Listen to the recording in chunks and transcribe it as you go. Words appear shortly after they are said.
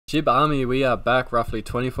Shiba Inu, we are back roughly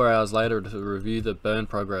 24 hours later to review the burn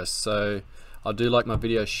progress. So I do like my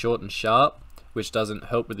videos short and sharp, which doesn't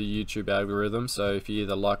help with the YouTube algorithm. So if you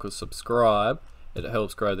either like or subscribe, it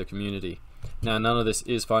helps grow the community. Now, none of this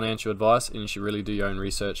is financial advice, and you should really do your own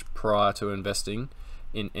research prior to investing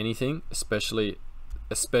in anything, especially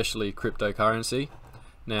cryptocurrency.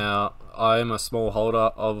 Now, I am a small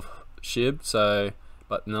holder of SHIB,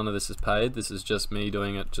 but none of this is paid. This is just me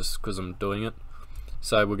doing it just because I'm doing it.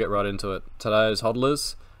 So we'll get right into it. Today's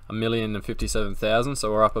hodlers, 1,057,000.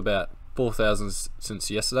 So we're up about 4,000 since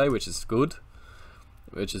yesterday, which is good.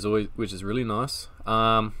 Which is really nice.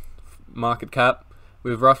 Market cap,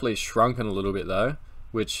 we've roughly shrunken a little bit though,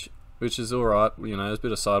 which is all right. You know, there's a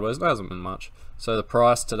bit of sideways. There hasn't been much. So the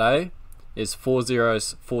price today is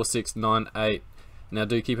 404698. Now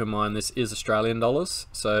do keep in mind this is Australian dollars,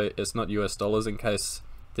 so it's not US dollars, in case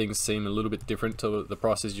things seem a little bit different to the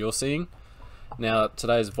prices you're seeing. Now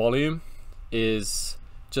today's volume is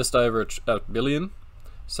just over a billion,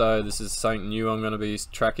 so this is something new I'm going to be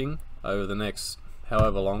tracking over the next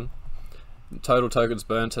however long. Total tokens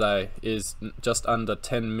burned today is just under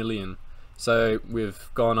 10 million, so we've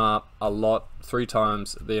gone up a lot, 3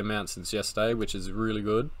 times the amount since yesterday, which is really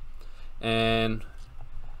good. And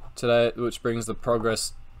today, which brings the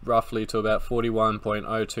progress roughly to about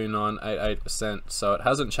 41.02988%, so it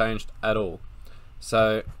hasn't changed at all.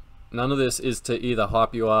 So none of this is to either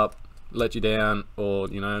hype you up, let you down, or,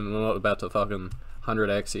 you know, we're not about to fucking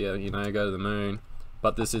 100x here, you know, go to the moon.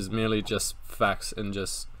 But this is merely just facts and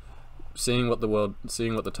just seeing what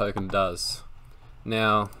the token does.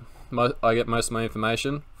 Now, I get most of my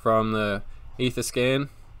information from the Etherscan.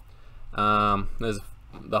 There's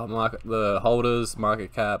the holders,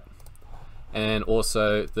 market cap, and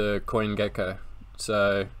also the CoinGecko.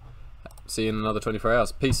 So see you in another 24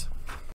 hours. Peace.